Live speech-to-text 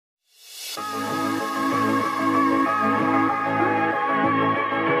What's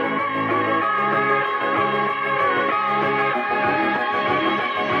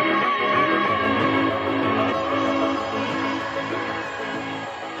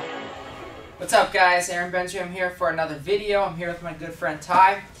up guys, Aaron Benjamin here for another video. I'm here with my good friend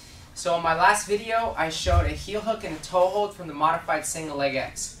Ty. So in my last video, I showed a heel hook and a toe hold from the Modified Single Leg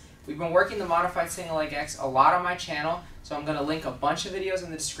X. We've been working the Modified Single Leg X a lot on my channel, so I'm going to link a bunch of videos in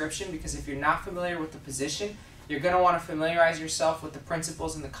the description because if you're not familiar with the position, you're going to want to familiarize yourself with the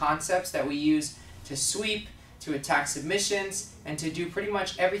principles and the concepts that we use to sweep, to attack submissions, and to do pretty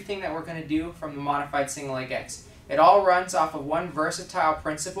much everything that we're going to do from the Modified Single Leg X. It all runs off of one versatile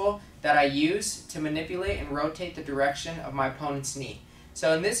principle that I use to manipulate and rotate the direction of my opponent's knee.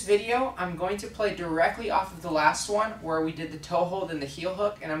 So in this video, I'm going to play directly off of the last one where we did the toe hold and the heel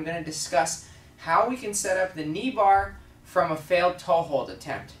hook, and I'm going to discuss how we can set up the knee bar from a failed toe hold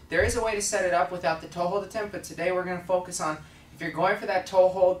attempt. There is a way to set it up without the toe hold attempt, but today we're going to focus on if you're going for that toe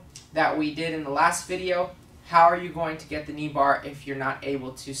hold that we did in the last video, how are you going to get the knee bar if you're not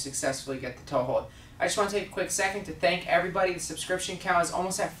able to successfully get the toe hold. I just want to take a quick second to thank everybody. The subscription count is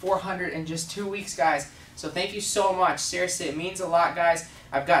almost at 400 in just 2 weeks, guys. So thank you so much. Seriously, it means a lot, guys.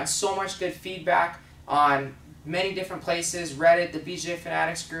 I've gotten so much good feedback on many different places, Reddit, the BJ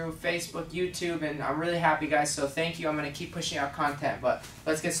Fanatics group, Facebook, YouTube, and I'm really happy, guys. So thank you. I'm going to keep pushing out content, but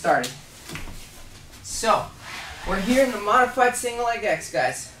let's get started. So, we're here in the Modified Single Leg X,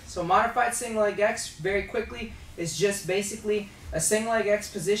 guys. So Modified Single Leg X, very quickly, is just basically a single leg X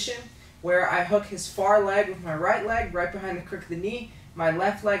position where I hook his far leg with my right leg right behind the crook of the knee. My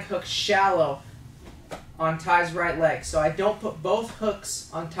left leg hooks shallow on Ty's right leg. So I don't put both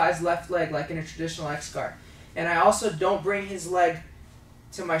hooks on Ty's left leg like in a traditional X guard. And I also don't bring his leg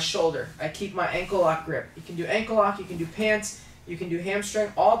to my shoulder. I keep my ankle lock grip. You can do ankle lock, you can do pants, you can do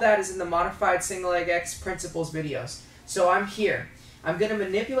hamstring. All that is in the Modified Single Leg X Principles videos. So I'm here. I'm going to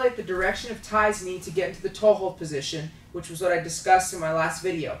manipulate the direction of Ty's knee to get into the toe hold position, which was what I discussed in my last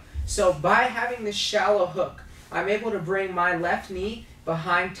video. So by having this shallow hook, I'm able to bring my left knee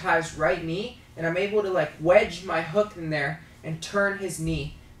behind Ty's right knee, and I'm able to like wedge my hook in there and turn his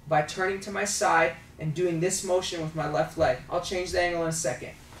knee by turning to my side and doing this motion with my left leg. I'll change the angle in a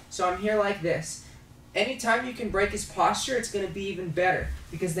second. So I'm here like this. Anytime you can break his posture, it's going to be even better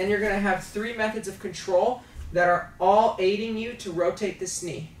because then you're going to have 3 methods of control that are all aiding you to rotate this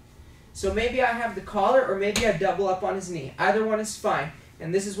knee. So maybe I have the collar or maybe I double up on his knee. Either one is fine.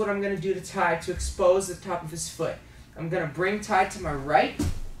 And this is what I'm going to do to Ty to expose the top of his foot. I'm going to bring Ty to my right,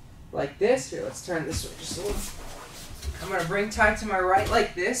 like this. Here, let's turn this way just a little. I'm going to bring Ty to my right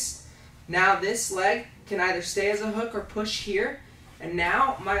like this. Now this leg can either stay as a hook or push here. And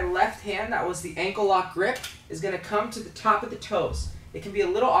now my left hand, that was the ankle lock grip, is going to come to the top of the toes. It can be a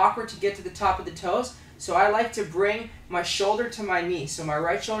little awkward to get to the top of the toes, so I like to bring my shoulder to my knee. So my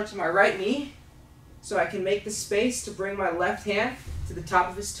right shoulder to my right knee, so I can make the space to bring my left hand to the top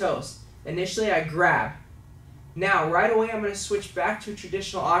of his toes. Initially I grab. Now right away I'm going to switch back to a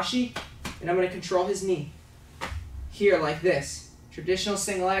traditional ashi and I'm going to control his knee. Here like this. Traditional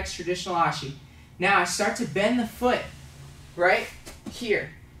single X, traditional ashi. Now I start to bend the foot right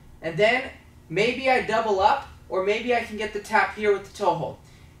here. And then maybe I double up or maybe I can get the tap here with the toe hold.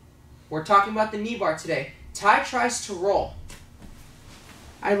 We're talking about the knee bar today. Ty tries to roll.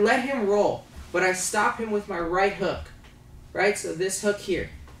 I let him roll, but I stop him with my right hook. Right, so this hook here.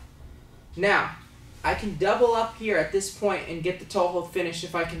 Now, I can double up here at this point and get the toe hold finish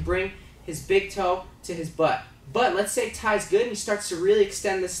if I can bring his big toe to his butt. But let's say Ty's good and he starts to really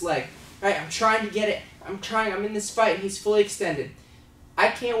extend this leg. Right, I'm trying to get it. I'm in this fight and he's fully extended. I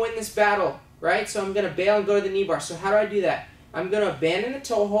can't win this battle, right? So I'm going to bail and go to the knee bar. So how do I do that? I'm going to abandon the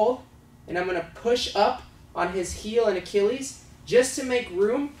toe hold and I'm going to push up on his heel and Achilles just to make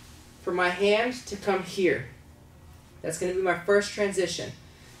room for my hand to come here. That's going to be my first transition.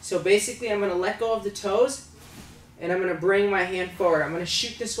 So basically I'm going to let go of the toes and I'm going to bring my hand forward. I'm going to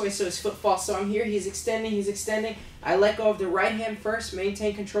shoot this way so his foot falls. So I'm here, he's extending, he's extending. I let go of the right hand first,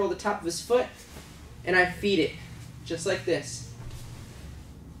 maintain control of the top of his foot, and I feed it, just like this.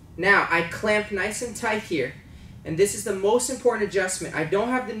 Now I clamp nice and tight here. And this is the most important adjustment. I don't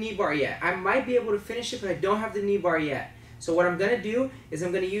have the knee bar yet. I might be able to finish it, but I don't have the knee bar yet. So what I'm going to do is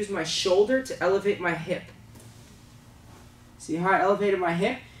I'm going to use my shoulder to elevate my hip. See how I elevated my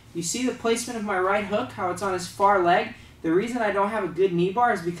hip? You see the placement of my right hook, how it's on his far leg? The reason I don't have a good knee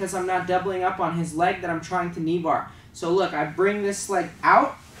bar is because I'm not doubling up on his leg that I'm trying to knee bar. So look, I bring this leg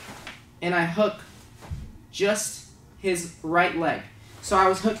out and I hook just his right leg. So I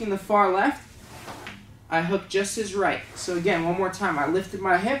was hooking the far left, I hooked just his right. So again, one more time, I lifted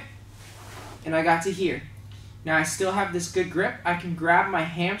my hip, and I got to here. Now I still have this good grip. I can grab my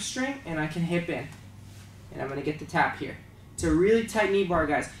hamstring and I can hip in. And I'm going to get the tap here. It's a really tight knee bar,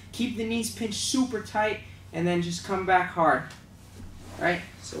 guys. Keep the knees pinched super tight and then just come back hard. Right?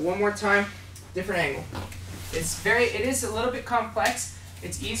 So one more time, different angle. It is a little bit complex.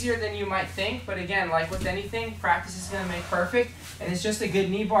 It's easier than you might think, but again, like with anything, practice is going to make perfect, and it's just a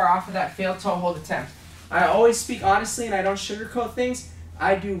good knee bar off of that failed toe hold attempt. I always speak honestly and I don't sugarcoat things.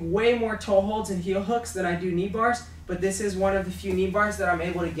 I do way more toe holds and heel hooks than I do knee bars, but this is one of the few knee bars that I'm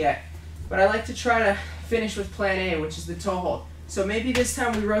able to get. But I like to try to finish with plan A, which is the toe hold. So maybe this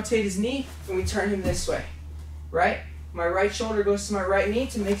time we rotate his knee and we turn him this way, right? My right shoulder goes to my right knee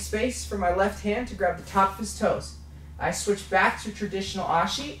to make space for my left hand to grab the top of his toes. I switch back to traditional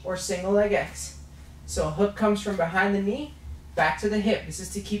ashi or single leg X. So a hook comes from behind the knee, back to the hip. This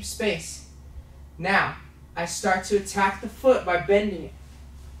is to keep space. Now, I start to attack the foot by bending it.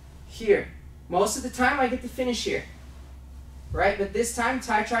 Here. Most of the time I get to finish here. Right? But this time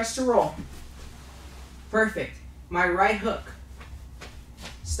Ty tries to roll. Perfect. My right hook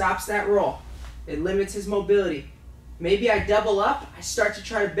stops that roll. It limits his mobility. Maybe I double up, I start to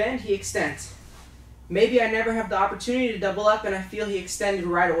try to bend, he extends. Maybe I never have the opportunity to double up and I feel he extended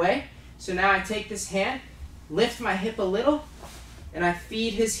right away. So now I take this hand, lift my hip a little, and I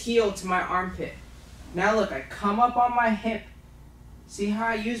feed his heel to my armpit. Now look, I come up on my hip. See how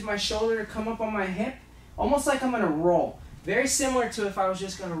I use my shoulder to come up on my hip? Almost like I'm going to roll. Very similar to if I was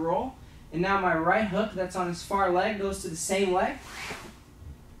just going to roll. And now my right hook that's on his far leg goes to the same leg.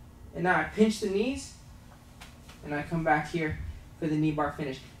 And now I pinch the knees, and I come back here for the knee bar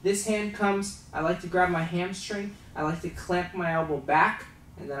finish. This hand comes, I like to grab my hamstring, I like to clamp my elbow back,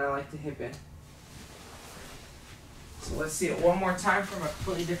 and then I like to hip in. So let's see it one more time from a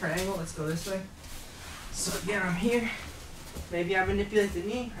completely different angle. Let's go this way. So again, I'm here. Maybe I manipulate the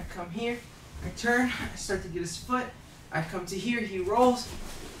knee. I come here. I turn. I start to get his foot. I come to here. He rolls.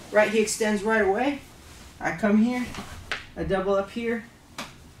 Right, he extends right away. I come here. I double up here.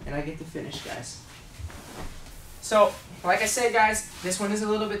 And I get the finish, guys. So, like I said, guys, this one is a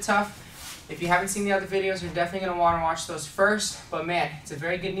little bit tough. If you haven't seen the other videos, you're definitely going to want to watch those first. But man, it's a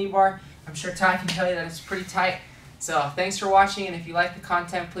very good knee bar. I'm sure Ty can tell you that it's pretty tight. So, thanks for watching, and if you like the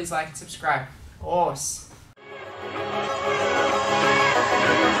content, please like and subscribe. Os.